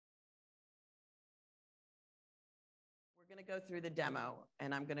going to go through the demo,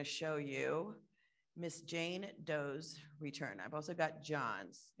 and I'm going to show you Miss Jane Doe's return. I've also got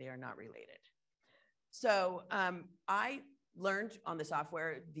John's. They are not related. So I learned on the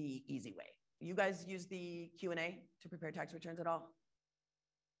software the easy way. You guys use the Q&A to prepare tax returns at all?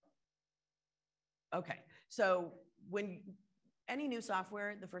 Okay, so when any new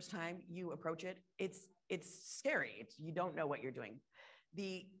software, the first time you approach it, it's scary. You don't know what you're doing.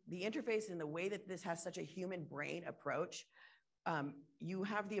 The interface and the way that this has such a human brain approach, you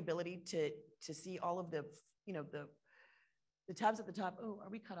have the ability to see all of the, the tabs at the top. Oh, are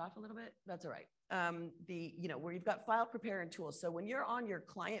we cut off a little bit? That's all right. Where you've got file, prepare, and tools. So when you're on your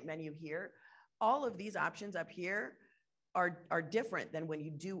client menu here, all of these options up here are different than when you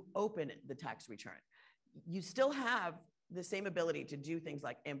do open the tax return. You still have the same ability to do things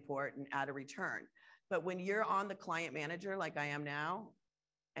like import and add a return. But when you're on the client manager, like I am now,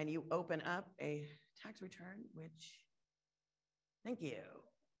 and you open up a tax return, thank you.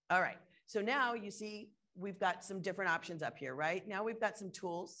 All right, so now you see we've got some different options up here, right? Now we've got some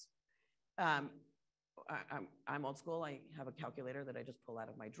tools. I'm old school. I have a calculator that I just pull out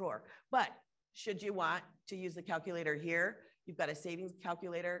of my drawer. But should you want to use the calculator here, you've got a savings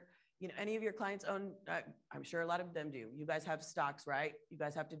calculator. Any of your clients own, I'm sure a lot of them do. You guys have stocks, right? You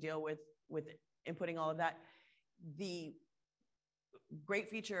guys have to deal with inputting all of that. The great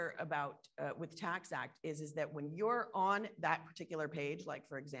feature about with TaxAct is that when you're on that particular page, like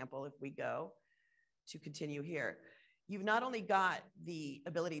for example, if we go to continue here, you've not only got the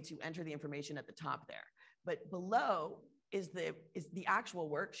ability to enter the information at the top there, but below is the actual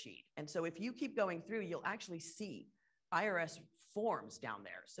worksheet. And so if you keep going through, you'll actually see IRS forms down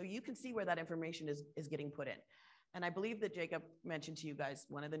there. So you can see where that information is getting put in. And I believe that Jacob mentioned to you guys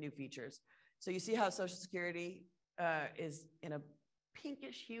one of the new features. So you see how Social Security is in a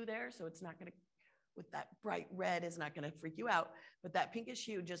pinkish hue there. So it's not going to, with that bright red is not going to freak you out. But that pinkish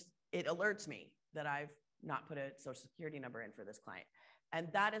hue it alerts me that I've not put a Social Security number in for this client.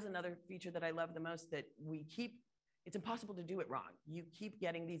 And that is another feature that I love the most, that it's impossible to do it wrong. You keep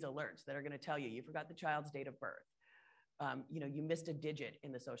getting these alerts that are going to tell you forgot the child's date of birth. You missed a digit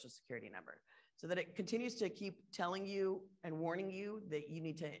in the Social Security number, so that it continues to keep telling you and warning you that you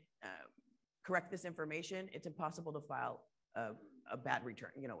need to correct this information. It's impossible to file a bad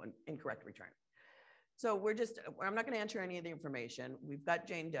return, an incorrect return. So I'm not going to enter any of the information. We've got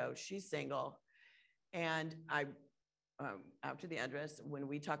Jane Doe, she's single, and out to the address when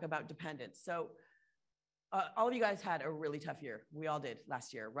we talk about dependents. So all of you guys had a really tough year. We all did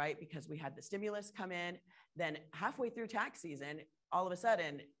last year, right? Because we had the stimulus come in, then halfway through tax season, all of a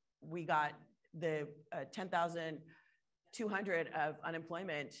sudden we got the 10,200 of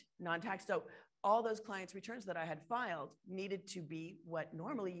unemployment, non-tax. So all those clients' returns that I had filed needed to be what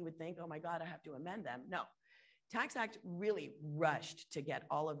normally you would think, oh my God, I have to amend them. No, TaxAct really rushed to get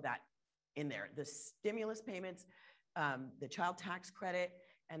all of that in there. The stimulus payments, the child tax credit.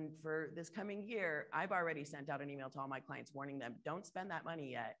 And for this coming year, I've already sent out an email to all my clients warning them, don't spend that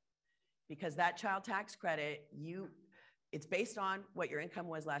money yet, because that child tax credit, it's based on what your income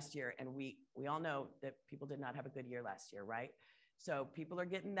was last year. And we all know that people did not have a good year last year, right? So people are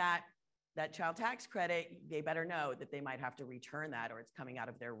getting that child tax credit. They better know that they might have to return that, or it's coming out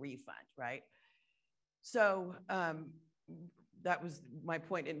of their refund, right? So that was my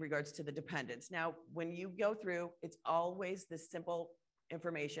point in regards to the dependents. Now, when you go through, it's always this simple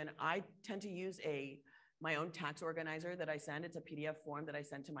information. I tend to use my own tax organizer that I send. It's a PDF form that I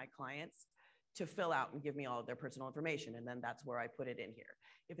send to my clients to fill out and give me all of their personal information. And then that's where I put it in here.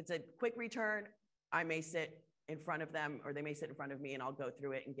 If it's a quick return, I may sit in front of them, or they may sit in front of me, and I'll go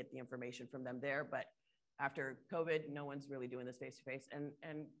through it and get the information from them there. But after COVID, no one's really doing this face-to-face.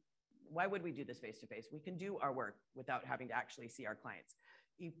 And why would we do this face-to-face? We can do our work without having to actually see our clients.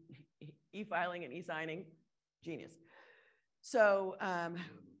 E-filing and e-signing, genius. So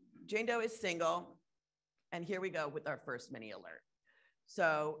Jane Doe is single, and here we go with our first mini alert.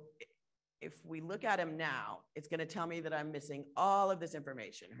 So if we look at him now, it's going to tell me that I'm missing all of this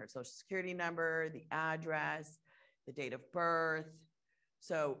information: her Social Security number, the address, the date of birth.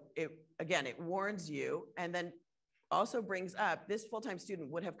 So it warns you, and then also brings up this full-time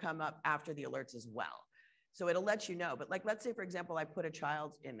student would have come up after the alerts as well. So it'll let you know. But like, let's say, for example, I put a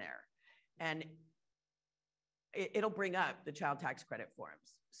child in there, and it'll bring up the child tax credit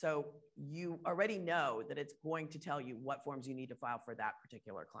forms. So you already know that it's going to tell you what forms you need to file for that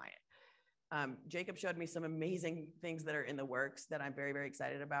particular client. Jacob showed me some amazing things that are in the works that I'm very, very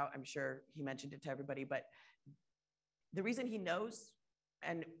excited about. I'm sure he mentioned it to everybody, but the reason he knows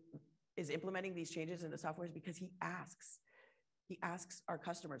and is implementing these changes in the software is because he asks our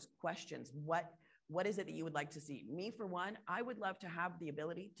customers questions. What is it that you would like to see? Me, for one, I would love to have the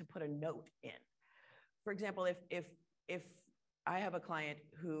ability to put a note in. For example, if I have a client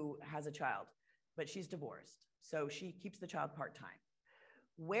who has a child, but she's divorced, so she keeps the child part-time,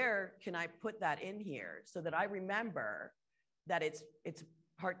 where can I put that in here so that I remember that it's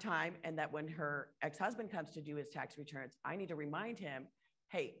part-time, and that when her ex-husband comes to do his tax returns, I need to remind him,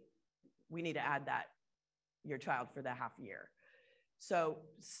 hey, we need to add that, your child, for the half year. So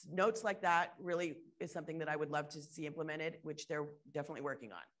notes like that really is something that I would love to see implemented, which they're definitely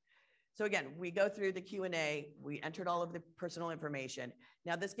working on. So again, we go through the Q&A, we entered all of the personal information.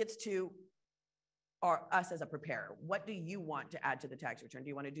 Now this gets to us as a preparer. What do you want to add to the tax return? Do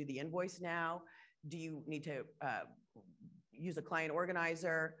you want to do the invoice now? Do you need to use a client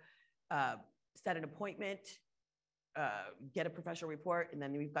organizer, set an appointment, get a professional report? And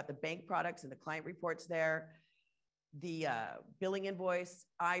then we've got the bank products and the client reports there. The billing invoice,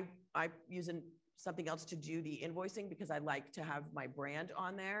 I use something else to do the invoicing because I like to have my brand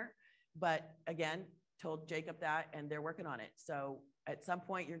on there. But again, told Jacob that, and they're working on it. So at some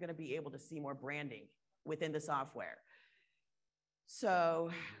point, you're going to be able to see more branding within the software.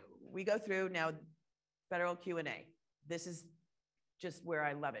 So we go through now federal Q&A. This is just where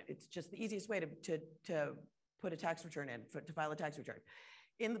I love it. It's just the easiest way to put a tax return in, to file a tax return.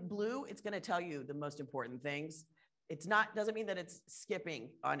 In the blue, it's going to tell you the most important things. It's not, doesn't mean that it's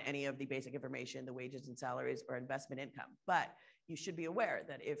skipping on any of the basic information, the wages and salaries or investment income, but you should be aware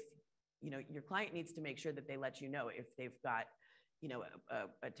that if, your client needs to make sure that they let you know if they've got,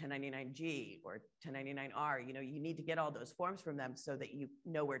 a 1099-G or 1099-R, you need to get all those forms from them so that you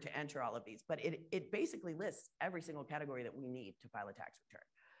know where to enter all of these. But it basically lists every single category that we need to file a tax return.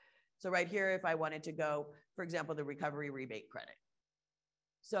 So right here, if I wanted to go, for example, the recovery rebate credit.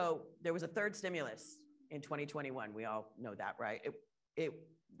 So there was a third stimulus in 2021. We all know that, right?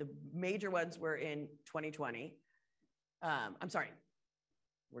 The major ones were in 2020. I'm sorry,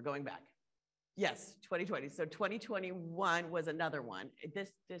 we're going back. Yes, 2020. So 2021 was another one.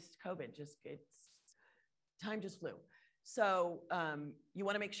 This COVID time just flew. So you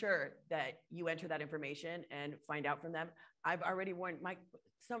want to make sure that you enter that information and find out from them. I've already warned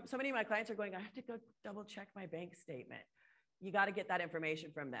so many of my clients are going, I have to go double check my bank statement. You got to get that information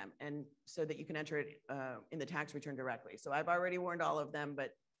from them, and so that you can enter it in the tax return directly. So I've already warned all of them,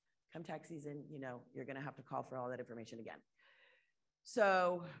 but come tax season, you're going to have to call for all that information again.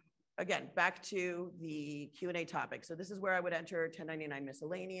 So again, back to the Q&A topic. So this is where I would enter 1099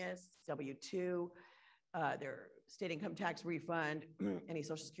 miscellaneous, W-2, their state income tax refund, any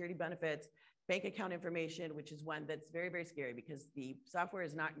Social Security benefits, bank account information, which is one that's very, very scary because the software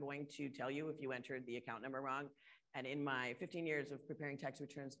is not going to tell you if you entered the account number wrong. And in my 15 years of preparing tax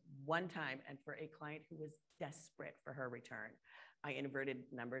returns, one time, and for a client who was desperate for her return, I inverted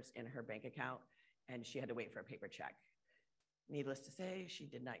numbers in her bank account and she had to wait for a paper check. Needless to say, she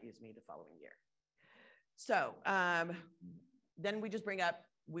did not use me the following year. So then we just bring up,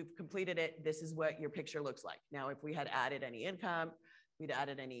 we've completed it. This is what your picture looks like. Now, if we had added any income, we'd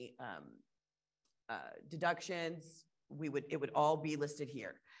added any deductions, it would all be listed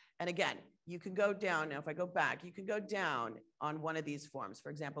here. And again, you can go down. Now, if I go back, you can go down on one of these forms. For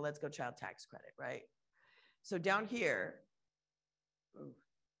example, let's go child tax credit, right? So down here,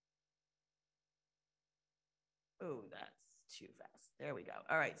 oh, that's too fast. There we go.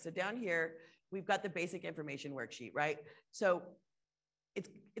 All right. So down here, we've got the basic information worksheet, right? So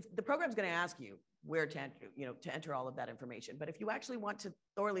the program's going to ask you where to enter, to enter all of that information. But if you actually want to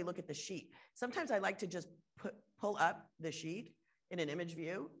thoroughly look at the sheet, sometimes I like to just pull up the sheet in an image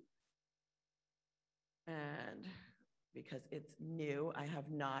view. And because it's new, I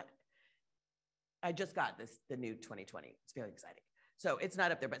just got the new 2020. It's very exciting. So it's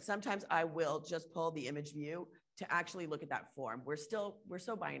not up there, but sometimes I will just pull the image view to actually look at that form. We're so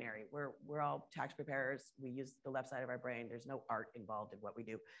binary. We're all tax preparers. We use the left side of our brain. There's no art involved in what we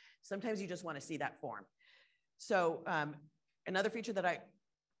do. Sometimes you just want to see that form. So another feature that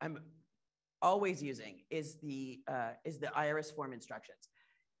I'm always using is the IRS form instructions.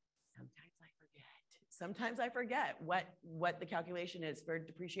 Sometimes I forget what the calculation is for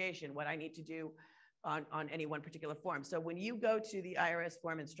depreciation, what I need to do on any one particular form. So when you go to the IRS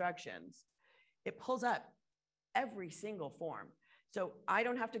form instructions, it pulls up every single form. So I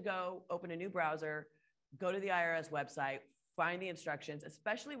don't have to go open a new browser, go to the IRS website, find the instructions,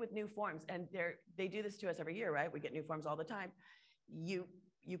 especially with new forms. And they do this to us every year, right? We get new forms all the time. You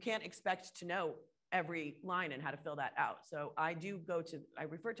can't expect to know every line and how to fill that out. So I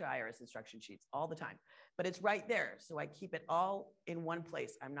refer to IRS instruction sheets all the time, but it's right there. So I keep it all in one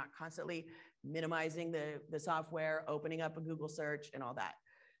place. I'm not constantly minimizing the software, opening up a Google search and all that.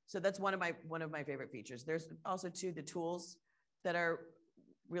 So that's one of my favorite features. There's also too the tools that are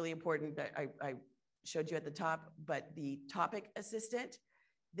really important that I showed you at the top, but the topic assistant,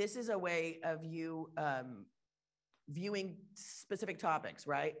 this is a way of you viewing specific topics,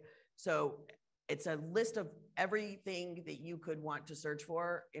 right? So it's a list of everything that you could want to search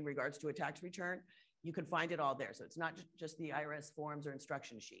for in regards to a tax return. You can find it all there. So it's not just the IRS forms or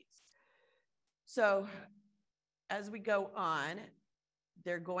instruction sheets. So as we go on,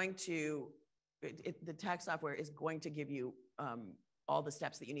 they're going to, the tax software is going to give you all the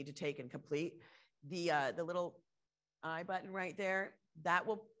steps that you need to take and complete. The little I button right there, that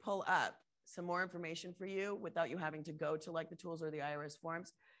will pull up some more information for you without you having to go to like the tools or the IRS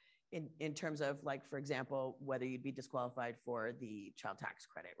forms in terms of like, for example, whether you'd be disqualified for the child tax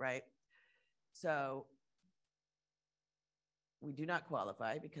credit, right? So we do not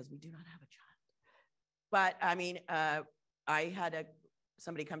qualify because we do not have a child. But I mean, I had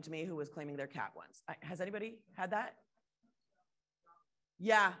somebody come to me who was claiming their cat once. Has anybody had that?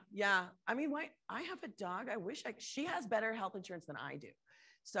 Yeah. I mean, I have a dog. I wish she has better health insurance than I do.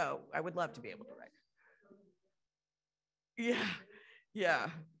 So I would love to be able to write. Yeah,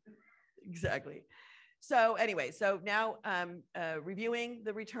 exactly. So anyway, so now reviewing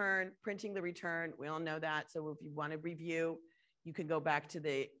the return, printing the return, we all know that. So if you want to review, you can go back to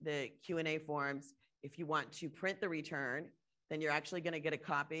the Q&A forms. If you want to print the return, then you're actually going to get a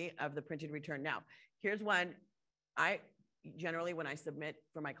copy of the printed return. Now, here's one. Generally, when I submit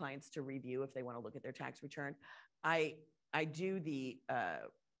for my clients to review, if they want to look at their tax return, I do the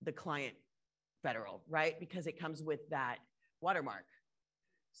client federal, right? Because it comes with that watermark.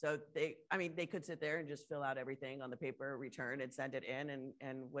 So they could sit there and just fill out everything on the paper return and send it in,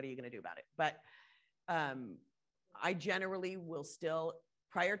 and what are you going to do about it? But I generally will still,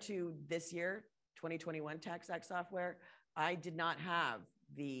 prior to this year, 2021 TaxAct software, I did not have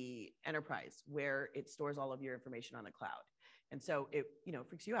the enterprise where it stores all of your information on the cloud. And so it,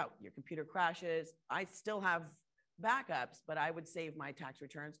 freaks you out. Your computer crashes. I still have backups, but I would save my tax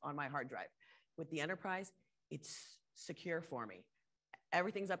returns on my hard drive. With the enterprise, it's secure for me.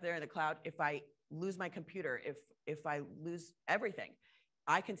 Everything's up there in the cloud. If I lose my computer, if I lose everything,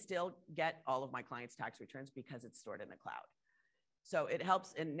 I can still get all of my clients' tax returns because it's stored in the cloud. So it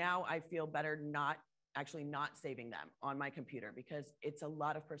helps. And now I feel better not saving them on my computer because it's a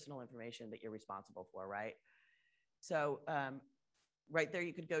lot of personal information that you're responsible for, right? So right there,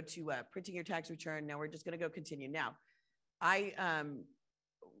 you could go to printing your tax return. Now we're just going to go continue. Now, are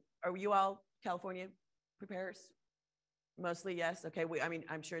you all California preparers? Mostly, yes. Okay.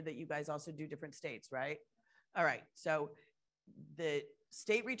 I'm sure that you guys also do different states, right? All right. So the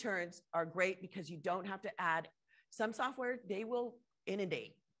state returns are great because you don't have to add some software. They will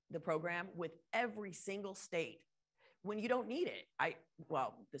inundate the program with every single state when you don't need it.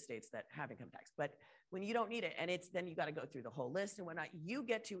 The states that have income tax, but when you don't need it, and then you got to go through the whole list and whatnot, you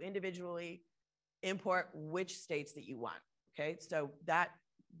get to individually import which states that you want. Okay. So that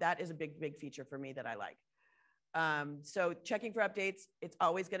is a big feature for me that I like. So checking for updates, it's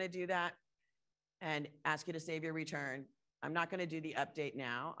always going to do that and ask you to save your return. I'm not going to do the update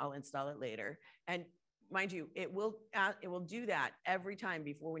now. I'll install it later. And mind you, it will do that every time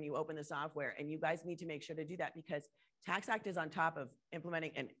before when you open the software. And you guys need to make sure to do that because TaxAct is on top of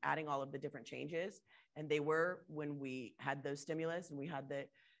implementing and adding all of the different changes. And they were when we had those stimulus and we had the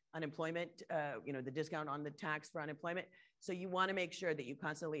unemployment, the discount on the tax for unemployment. So you want to make sure that you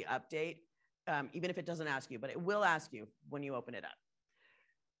constantly update, even if it doesn't ask you, but it will ask you when you open it up.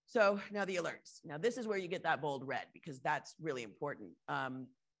 So now the alerts. Now this is where you get that bold red because that's really important.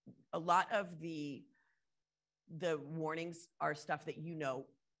 A lot of the warnings are stuff that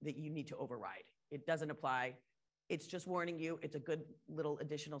that you need to override. It doesn't apply. It's just warning you. It's a good little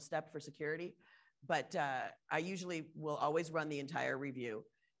additional step for security. But I usually will always run the entire review.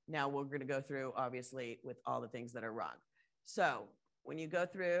 Now we're going to go through, obviously, with all the things that are wrong. So when you go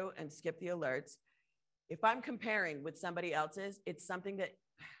through and skip the alerts, if I'm comparing with somebody else's, it's something that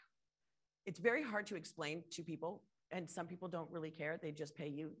it's very hard to explain to people. And some people don't really care. They just pay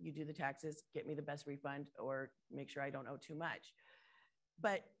you. You do the taxes, get me the best refund, or make sure I don't owe too much.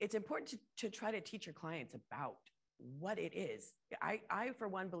 But it's important to try to teach your clients about what it is. I, for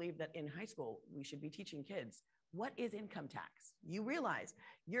one, believe that in high school, we should be teaching kids, what is income tax? You realize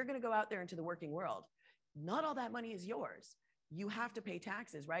you're going to go out there into the working world. Not all that money is yours. You have to pay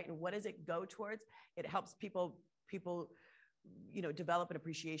taxes, right? And what does it go towards? It helps people develop an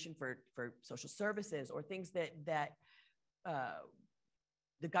appreciation for social services or things that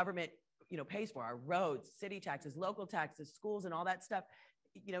the government, pays for, our roads, city taxes, local taxes, schools, and all that stuff.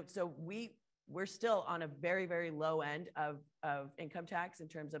 So we we're still on a very, very low end of income tax in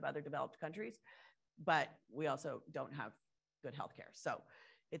terms of other developed countries, but we also don't have good healthcare. So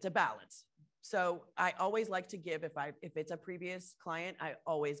it's a balance. So I always like to give, if it's a previous client, I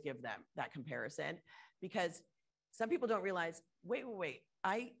always give them that comparison, because some people don't realize, wait,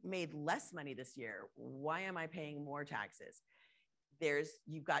 I made less money this year. Why am I paying more taxes?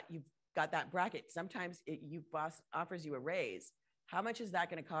 You've got that bracket. Sometimes your boss offers you a raise. How much is that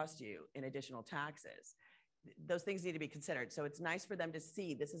going to cost you in additional taxes? Those things need to be considered. So it's nice for them to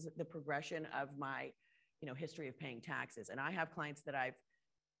see this is the progression of my, history of paying taxes. And I have clients that I've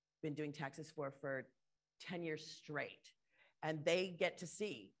been doing taxes for 10 years straight. And they get to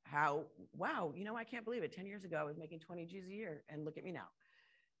see how, wow, I can't believe it. 10 years ago, I was making 20 G's a year, and look at me now.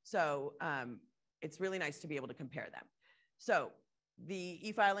 So it's really nice to be able to compare them. So the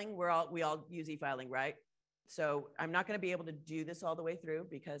e-filing, we all use e-filing, right? So I'm not going to be able to do this all the way through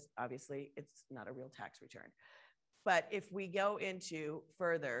because obviously it's not a real tax return. But if we go into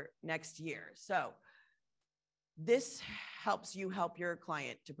further next year, so this helps you help your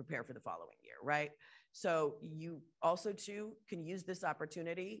client to prepare for the following year, right? So you also too can use this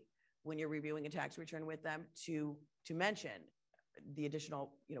opportunity when you're reviewing a tax return with them to mention the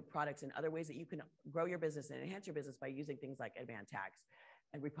additional products and other ways that you can grow your business and enhance your business by using things like Advanced Tax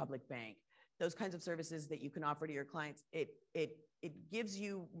and Republic Bank, those kinds of services that you can offer to your clients. It gives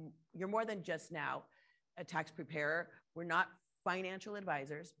you, you're more than just now a tax preparer. We're not financial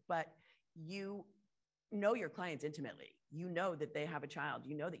advisors, but you know your clients intimately. You know that they have a child.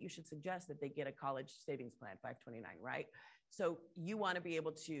 You know that you should suggest that they get a college savings plan, 529, right? So you want to be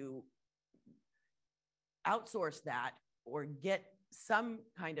able to outsource that or get some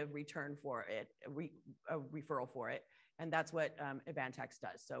kind of return for it, a referral for it. And that's what Advanced Tax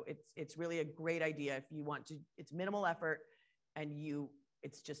does. So it's really a great idea if you want to, it's minimal effort and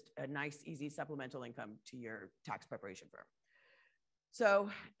it's just a nice, easy supplemental income to your tax preparation firm. So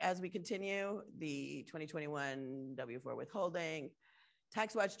as we continue, the 2021 W-4 withholding,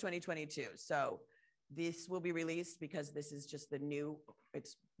 Tax Watch 2022. So this will be released because this is just the new,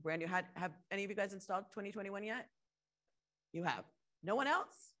 it's brand new. Have any of you guys installed 2021 yet? You have. No one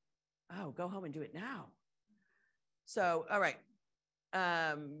else? Oh, go home and do it now. So, all right.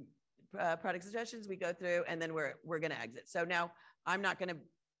 Product suggestions we go through, and then we're going to exit. So now I'm not going to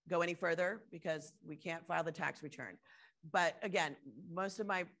go any further because we can't file the tax return. But again, most of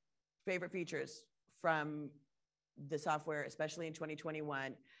my favorite features from the software, especially in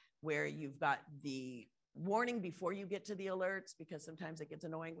 2021, where you've got the warning before you get to the alerts, because sometimes it gets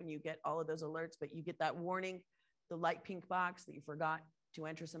annoying when you get all of those alerts, but you get that warning, the light pink box that you forgot to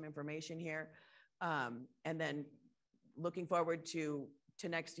enter some information here. And then looking forward to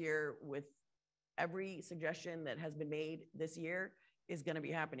next year with every suggestion that has been made this year is going to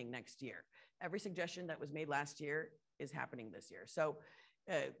be happening next year. Every suggestion that was made last year is happening this year. So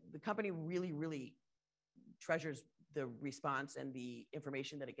the company really, really treasures the response and the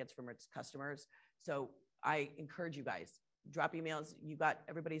information that it gets from its customers. So I encourage you guys, drop emails. You got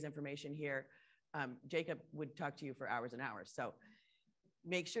everybody's information here. Jacob would talk to you for hours and hours. So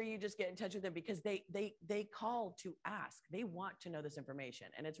make sure you just get in touch with them because they call to ask. They want to know this information.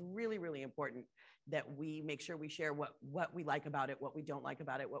 And it's really, really important that we make sure we share what we like about it, what we don't like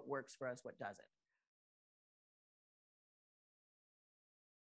about it, what works for us, what doesn't.